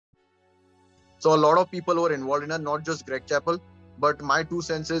So a lot of people were involved in it, not just Greg Chappell. But my 2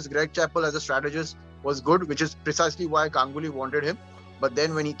 cents is Greg Chappell as a strategist was good, which is precisely why Ganguly wanted him. But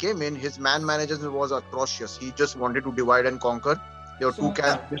then when he came in, his man management was atrocious. He just wanted to divide and conquer. There were two So,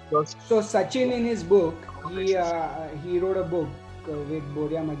 camps. so Sachin in his book, he wrote a book with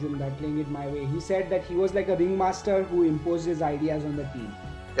Boria Majumdar, Playing It My Way. He said that he was like a ringmaster who imposed his ideas on the team.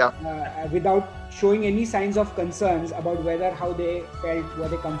 Without showing any signs of concerns about whether how they felt, were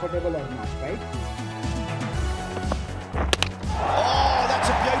they comfortable or not, right? Oh, that's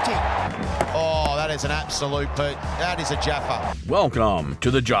a beauty. Oh, that is an absolute boot. That is a Jaffa. Welcome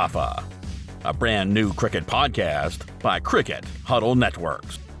to the Jaffa, a brand new cricket podcast by Cricket Huddle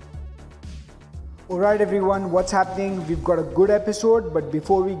Networks. Alright everyone, what's happening? We've got a good episode, but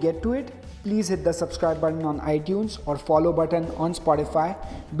before we get to it, please hit the subscribe button on iTunes or follow button on Spotify.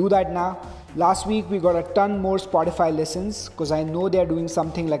 Do that now. Last week we got a ton more Spotify listens because I know they're doing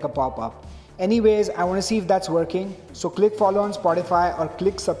something like a pop-up. Anyways, I want to see if that's working. So click follow on Spotify or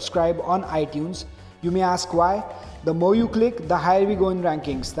click subscribe on iTunes. You may ask why. The more you click, the higher we go in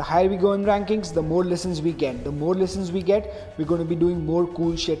rankings. The higher we go in rankings, the more listens we get. The more listens we get, we're going to be doing more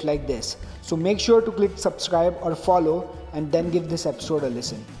cool shit like this. So make sure to click subscribe or follow and then give this episode a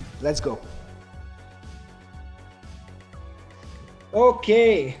listen. Let's go.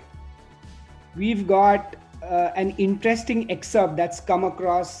 Okay. We've got an interesting excerpt that's come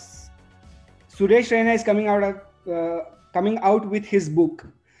across. Suresh Raina is coming out with his book.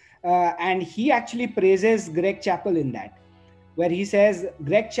 And he actually praises Greg Chappell in that, where he says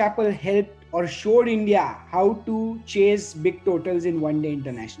Greg Chappell helped or showed India how to chase big totals in one-day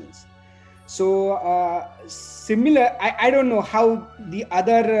internationals. So similar, I don't know how the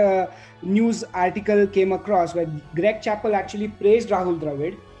other news article came across, where Greg Chappell actually praised Rahul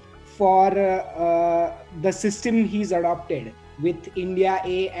Dravid for the system he's adopted with India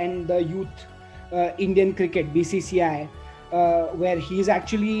A and the youth Indian cricket, BCCI. Where he's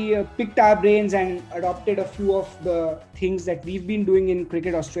actually picked our brains and adopted a few of the things that we've been doing in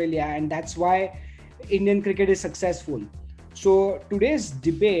Cricket Australia, and that's why Indian cricket is successful. So today's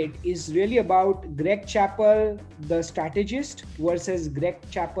debate is really about Greg Chappell, the strategist, versus Greg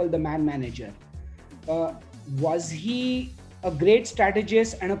Chappell, the man manager. Was he a great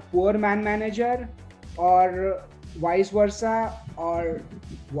strategist and a poor man manager, or vice versa, or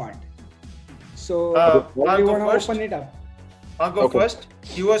what? So do you want to open it up? I'll go first.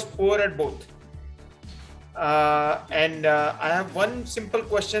 He was poor at both. And I have one simple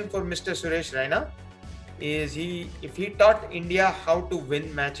question for Mr. Suresh Raina. If he taught India how to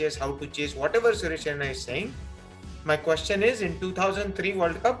win matches, how to chase, whatever Suresh Raina is saying, my question is, in 2003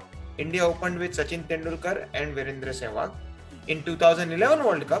 World Cup, India opened with Sachin Tendulkar and Virendra Sehwag. In 2011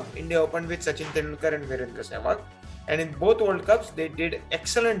 World Cup, India opened with Sachin Tendulkar and Virendra Sehwag. And in both World Cups, they did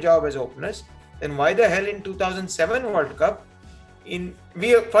excellent job as openers. Then why the hell in 2007 World Cup,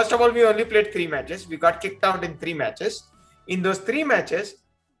 first of all, we only played 3 matches. We got kicked out in 3 matches. In those 3 matches,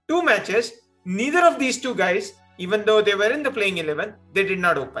 2 matches, neither of these 2 guys, even though they were in the playing 11, they did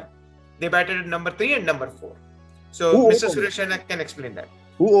not open. They batted at number 3 and number 4. So Mr. Suresh Raina can explain that.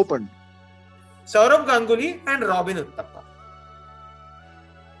 Who opened? Sourav Ganguly and Robin Uthappa.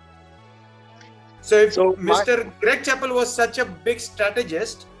 So if Mr. Greg Chappell was such a big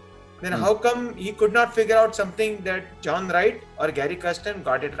strategist, then how come he could not figure out something that John Wright or Gary Kirsten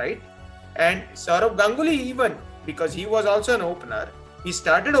got it right? And Sourav Ganguly, even because he was also an opener, he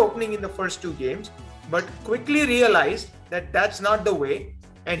started opening in the first 2 games, but quickly realized that that's not the way,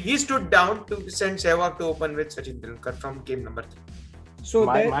 and he stood down to send Sehwag to open with Sachin Tendulkar from game number 3. So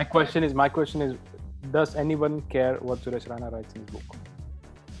my question is, does anyone care what Suresh Raina writes in his book?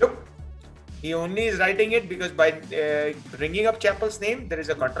 Nope. He only is writing it because by bringing up Chappell's name, there is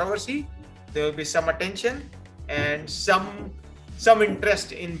a controversy. There will be some attention and some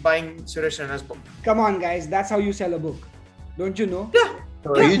interest in buying Suresh Raina's book. Come on, guys. That's how you sell a book. Don't you know? Yeah.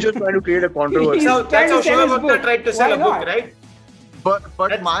 So he's just trying to create a controversy. That's how Shoaib Akhtar tried to sell a book, right?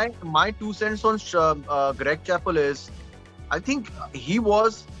 But my 2 cents on Greg Chappell is, I think he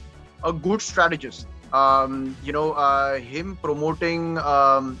was a good strategist. Him promoting...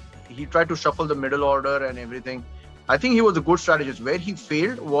 he tried to shuffle the middle order and everything. I think he was a good strategist. Where he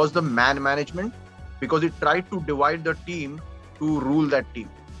failed was the man management, because he tried to divide the team to rule that team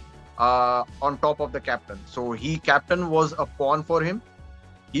on top of the captain. So captain was a pawn for him.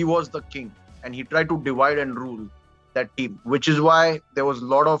 He was the king, and he tried to divide and rule that team, which is why there was a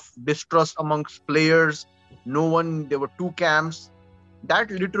lot of distrust amongst players. There were 2 camps.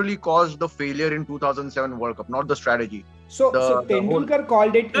 That literally caused the failure in 2007 World Cup, not the strategy. So Tendulkar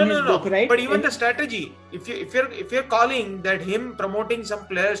called it in his book, right? But even the strategy, if you're calling that him promoting some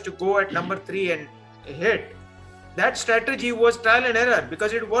players to go at number 3 and hit, that strategy was trial and error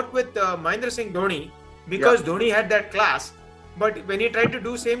because it worked with Mahendra Singh Dhoni because Dhoni had that class. But when he tried to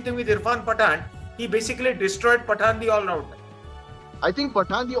do same thing with Irfan Pathan, he basically destroyed Pathan the all-rounder. I think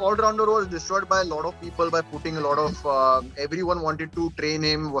Pathan, the all-rounder, was destroyed by a lot of people by putting a lot of... everyone wanted to train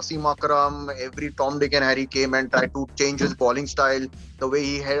him. Wasim Akram, every Tom, Dick and Harry came and tried to change his bowling style, the way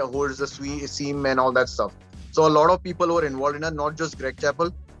he holds the seam and all that stuff. So a lot of people were involved in it, not just Greg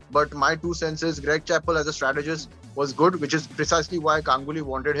Chappel. But my 2 cents is Greg Chappel as a strategist was good, which is precisely why Ganguly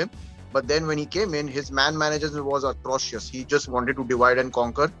wanted him. But then when he came in, his man management was atrocious. He just wanted to divide and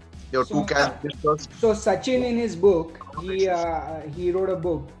conquer. There were 2 camps. So Sachin in his book, he wrote a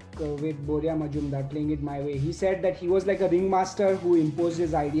book with Boria Majumdar, Playing It My Way. He said that he was like a ringmaster who imposed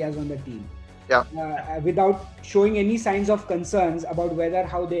his ideas on the team. Without showing any signs of concerns about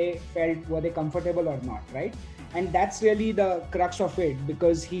how they felt, were they comfortable or not, right? And that's really the crux of it,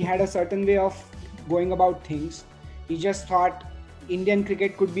 because he had a certain way of going about things. He just thought Indian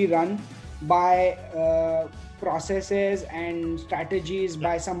cricket could be run by processes and strategies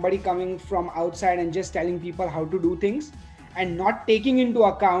by somebody coming from outside and just telling people how to do things and not taking into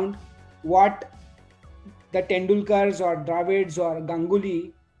account what the Tendulkars or Dravids or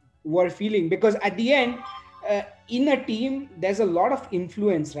Ganguly were feeling. Because at the end, in a team, there's a lot of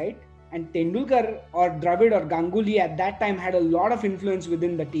influence, right? And Tendulkar or Dravid or Ganguly at that time had a lot of influence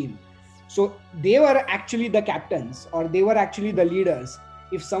within the team. So they were actually the captains or they were actually the leaders.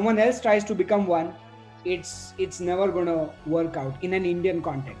 If someone else tries to become one, it's never going to work out in an Indian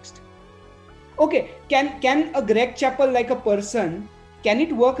context. Okay, can a Greg Chappel like a person, can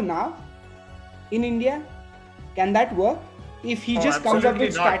it work now in India? Can that work? If he just comes up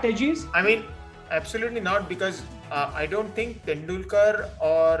with strategies? I mean, absolutely not, because I don't think Tendulkar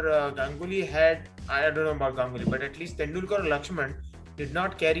or Ganguly had, I don't know about Ganguly, but at least Tendulkar or Lakshman did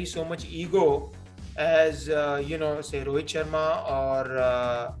not carry so much ego as, say Rohit Sharma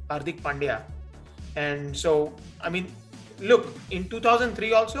or Hardik Pandya. And so, I mean, look, in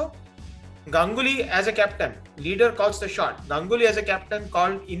 2003 also, Ganguly as a captain, leader calls the shot. Ganguly as a captain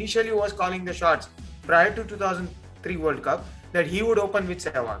initially was calling the shots prior to 2003 World Cup that he would open with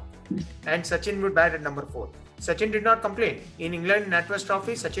Sehwag and Sachin would bat at number 4. Sachin did not complain. In England, NatWest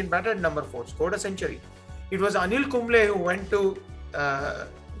Trophy, Sachin batted at number 4, scored a century. It was Anil Kumble who went to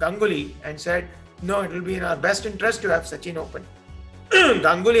Ganguly and said, no, it will be in our best interest to have Sachin open.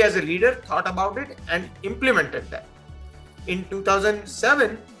 Ganguly as a leader thought about it and implemented that. In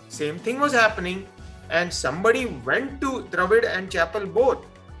 2007, same thing was happening and somebody went to Dravid and Chappel both.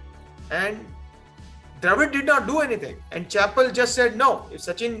 And Dravid did not do anything. And Chappel just said, no, if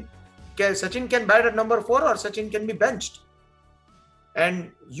Sachin can bat at number 4 or Sachin can be benched.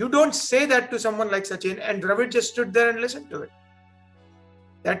 And you don't say that to someone like Sachin, and Dravid just stood there and listened to it.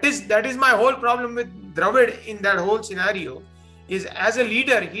 That is my whole problem with Dravid in that whole scenario, is as a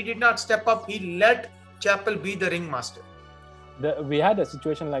leader, he did not step up. He let Chappel be the ringmaster. We had a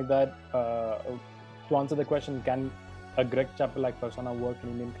situation like that. To answer the question, can a Greg Chappel like persona work in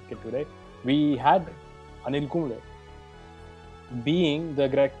Indian cricket today? We had Anil Kumble being the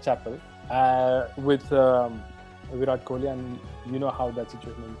Greg Chappel with Virat Kohli, and you know how that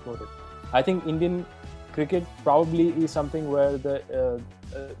situation unfolded. I think Indian cricket probably is something where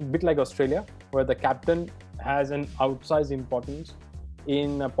a bit like Australia, where the captain has an outsized importance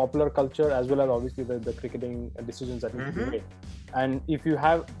in popular culture as well as obviously the cricketing decisions that need to be made. And if you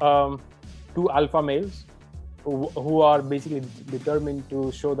have 2 alpha males who are basically determined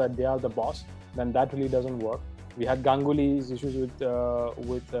to show that they are the boss, then that really doesn't work. We had Ganguly's issues with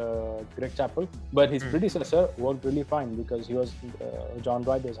Greg Chappel, but his predecessor worked really fine because he was John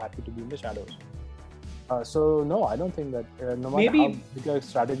Wright was happy to be in the shadows. So no, I don't think that no matter how big a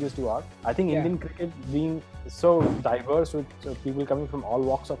strategist you are, I think Indian cricket being so diverse with people coming from all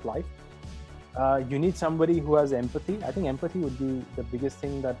walks of life, you need somebody who has empathy. I think empathy would be the biggest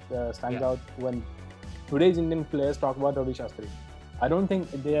thing that stands out when today's Indian players talk about Ravi Shastri. I don't think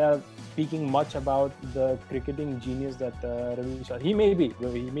they are speaking much about the cricketing genius that Ravi Shastri. He may be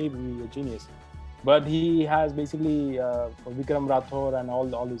a genius, but he has basically Vikram Rathore and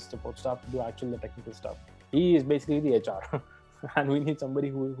all his support staff to do actually the technical stuff. He is basically the HR, and we need somebody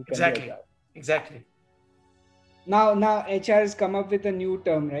who can do HR. Exactly. Now HR has come up with a new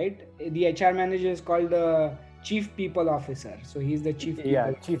term, right? The HR manager is called the Chief People Officer. So he's the Chief People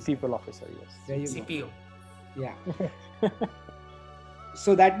Officer. Chief People Officer, yes. There you CPO. Go. Yeah.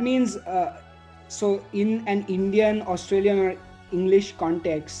 So that means, so in an Indian, Australian or English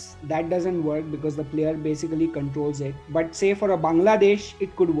context, that doesn't work because the player basically controls it. But say for a Bangladesh,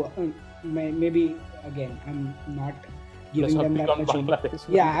 it could work. Maybe again, I'm not giving them that much.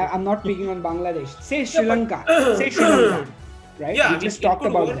 I'm not picking on Bangladesh. Say Sri Lanka. Right? Yeah, we just talked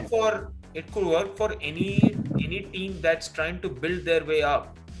about them. It could work for any team that's trying to build their way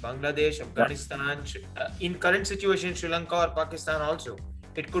up. Bangladesh, Afghanistan, in current situation, Sri Lanka or Pakistan also.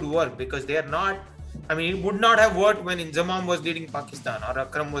 It could work because they are not. I mean, it would not have worked when Inzamam was leading Pakistan or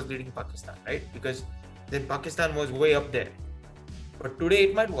Akram was leading Pakistan, right? Because then Pakistan was way up there. But today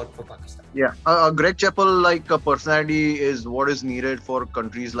it might work for Pakistan. Yeah, Greg Chappel, like a personality, is what is needed for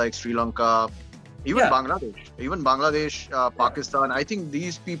countries like Sri Lanka, even Bangladesh, Pakistan. I think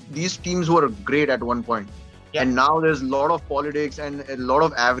these teams were great at one point. Yeah. And now there's a lot of politics and a lot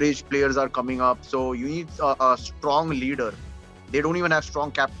of average players are coming up. So you need a strong leader. They don't even have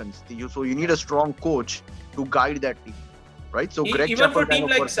strong captains. So you need a strong coach to guide that team, right? So Greg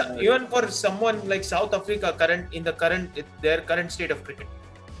Chappel, even for someone like South Africa, their current state of cricket,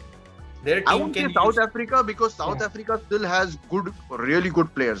 their team I won't say South Africa because South Africa still has really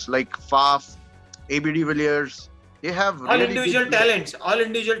good players like Faf, AB de Villiers. They have all individual talents,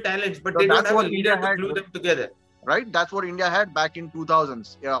 but they don't have a leader to glue them together. Right, that's what India had back in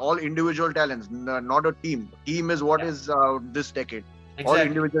 2000s. Yeah, all individual talents, not a team. Team is what is this decade. Exactly. All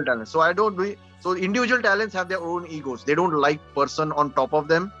individual talents. So So individual talents have their own egos. They don't like person on top of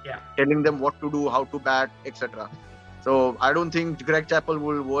them, telling them what to do, how to bat, etc. So I don't think Greg Chappel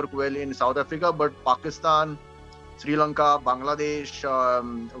will work well in South Africa, but Pakistan, Sri Lanka, Bangladesh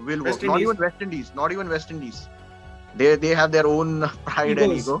will work. Not even West Indies. They have their own pride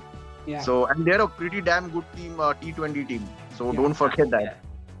and ego. Yeah. So, and they're a pretty damn good team, T20 team. So don't forget that.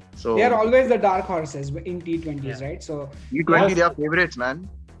 So they are always the dark horses in T20s, right? So T20, they are favorites, man.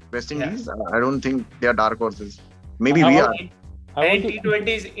 West Indies, I don't think they are dark horses. Maybe we are. And in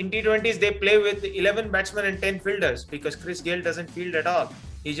T20s, they play with 11 batsmen and 10 fielders because Chris Gayle doesn't field at all.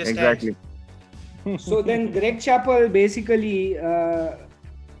 He just stands. So then Greg Chappel basically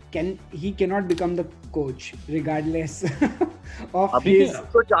cannot become the coach regardless of his.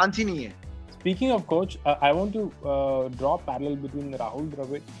 So chance ही नहीं है. Speaking of coach, I want to draw a parallel between Rahul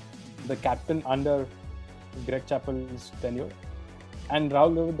Dravid, the captain under Greg Chappel's tenure, and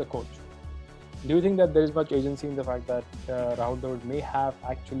Rahul Dravid, the coach. Do you think that there is much agency in the fact that Rahul Dravid may have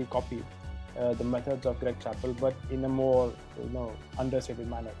actually copied the methods of Greg Chappel, but in a more understated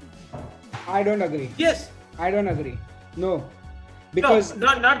manner? I don't agree. Yes. I don't agree. No. Because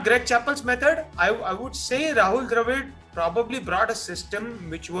not Greg Chappel's method. I would say Rahul Dravid probably brought a system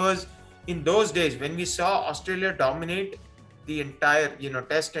which was in those days when we saw Australia dominate the entire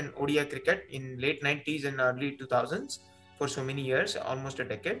Test and ODI cricket in late 90s and early 2000s for so many years, almost a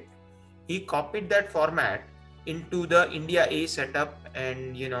decade. He copied that format into the India A setup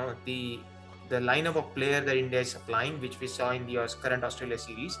and the lineup of player that India is supplying, which we saw in the current Australia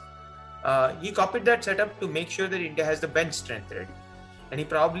series. He copied that setup to make sure that India has the bench strength ready. And he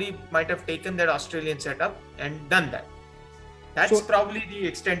probably might have taken that Australian setup and done that. That's probably the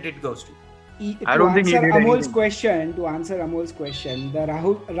extent it goes to. To answer Amol's question, the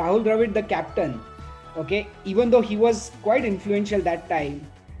Rahul Dravid, the captain, okay, even though he was quite influential that time,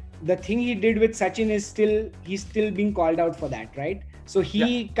 the thing he did with Sachin is he's still being called out for that, right? So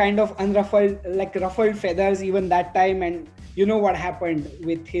he kind of ruffled feathers even that time, and you know what happened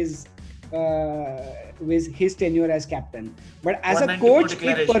with his tenure as captain. But as a coach,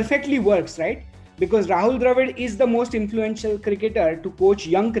 it perfectly works, right? Because Rahul Dravid is the most influential cricketer to coach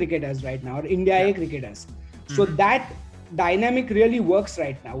young cricketers right now, or India A cricketors. Mm-hmm. So that dynamic really works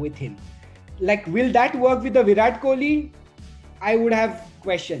right now with him. Like, will that work with the Virat Kohli? I would have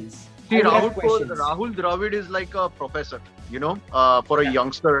questions. See, Rahul Dravid is like a professor, for a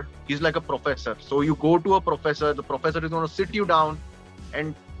youngster. He's like a professor. So you go to a professor, the professor is going to sit you down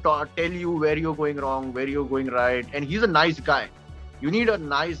and tell you where you're going wrong, where you're going right. And he's a nice guy. You need a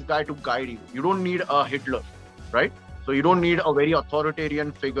nice guy to guide you. You don't need a Hitler, right? So you don't need a very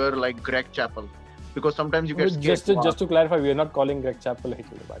authoritarian figure like Greg Chappel, because sometimes you get scared. Just to clarify, we are not calling Greg Chappel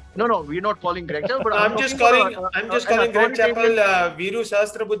Hitler. No, we're not calling Greg Chappel. But I'm just calling Greg Chappel Viru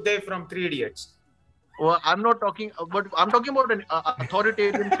Sahasrabuddhe from Three Idiots. Well, I'm not talking, but I'm talking about an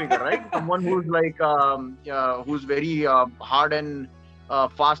authoritarian figure, right? Someone who's like, who's very hard and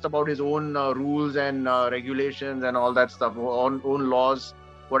fast about his own rules and regulations and all that stuff, own laws,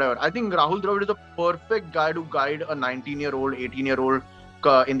 whatever. I think Rahul Dravid is a perfect guy to guide a 19-year-old, 18-year-old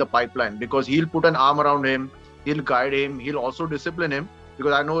in the pipeline, because he'll put an arm around him, he'll guide him, he'll also discipline him.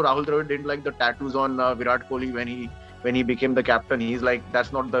 Because I know Rahul Dravid didn't like the tattoos on Virat Kohli when he became the captain. He's like,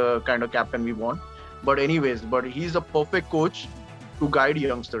 that's not the kind of captain we want. But anyways, he's a perfect coach to guide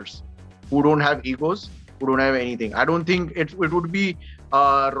youngsters who don't have egos, who don't have anything. I don't think it would be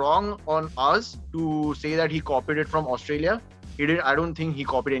wrong on us to say that he copied it from Australia. He did. I don't think he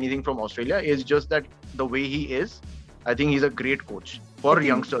copied anything from Australia. It's just that the way he is, I think he's a great coach for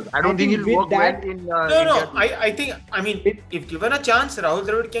youngsters. I don't think he'll work well in India. I think, if given a chance, Rahul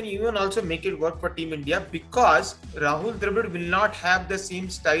Dravid can even also make it work for Team India, because Rahul Dravid will not have the same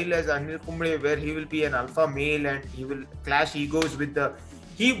style as Anil Kumble, where he will be an alpha male and he will clash egos with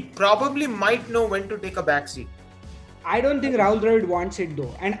he probably might know when to take a backseat. I don't think Rahul Dravid wants it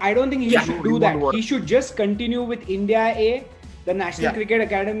though, and I don't think he should do that. He should just continue with India A, the National Cricket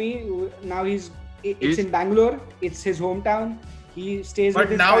Academy. Now it's in Bangalore. It's his hometown. He stays with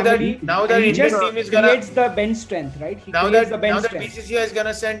his family. Now that Indian team is gonna creates the bench strength, right? Now that BCCI is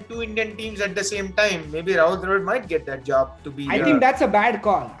gonna send 2 Indian teams at the same time, maybe Rahul Dravid might get that job to be. I think that's a bad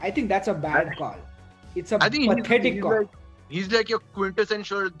call. It's a pathetic call. He's like your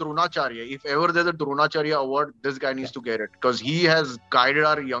quintessential Dronacharya. If ever there's a Dronacharya award, this guy needs to get it, because he has guided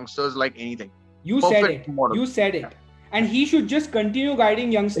our youngsters like anything. You said it. And he should just continue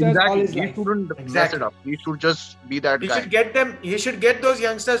guiding youngsters all his life. He shouldn't mess it up. He should just be that guy. He should get those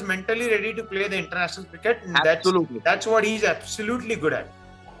youngsters mentally ready to play the international cricket. And that's what he's absolutely good at.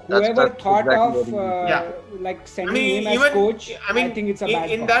 Whoever thought of sending him as coach, I think it's a bad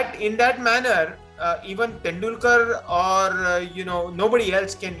call. In that manner, even Tendulkar or nobody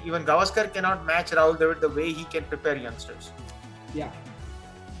else can, even Gavaskar cannot match Rahul Dravid the way he can prepare youngsters. Yeah.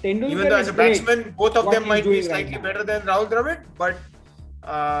 Tendulkar, even though as a batsman, both of them might be slightly better than Rahul Dravid, but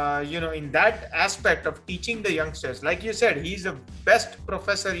in that aspect of teaching the youngsters, like you said, he's the best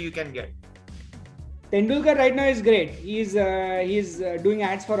professor you can get. Tendulkar right now is great. He's doing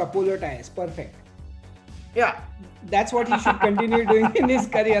ads for Apollo tires. Perfect. Yeah. That's what he should continue doing in his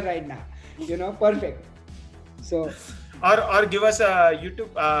career right now. Perfect. So. Or give us a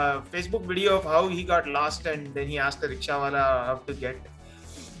YouTube, Facebook video of how he got lost and then he asked the rickshawala how to get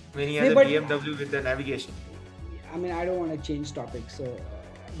when he has a BMW with the navigation. I I don't want to change topics. So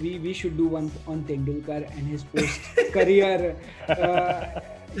we should do one on Tendulkar and his post-career,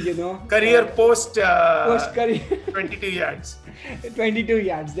 Career post-career. 22 yards. 22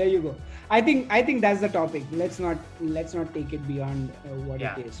 yards. There you go. I think that's the topic. Let's not take it beyond what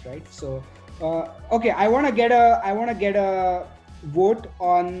it is, right? So, okay. I want to get a vote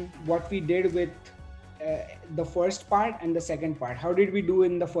on what we did with the first part and the second part. How did we do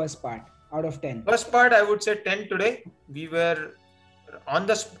in the first part out of 10? First part, I would say 10 today. We were on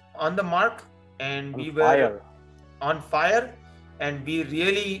the mark, and we were on fire, and we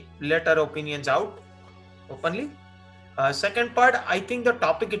really let our opinions out openly. Second part, I think the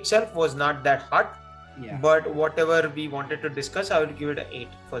topic itself was not that hot, but whatever we wanted to discuss, I will give it an 8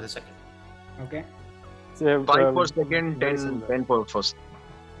 for the second. Okay. So, 5 for second, 10 for first.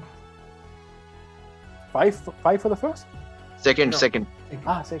 5 for the first? Second. Second.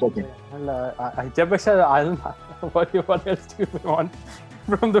 Well, what else do you want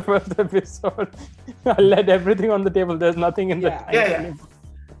from the first episode? I laid everything on the table. There's nothing in the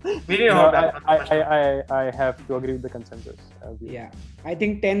We didn't I have to agree with the consensus. I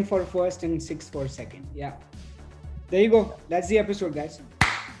think 10 for first and 6 for second. Yeah. There you go. That's the episode, guys.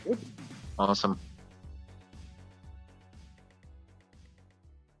 Awesome.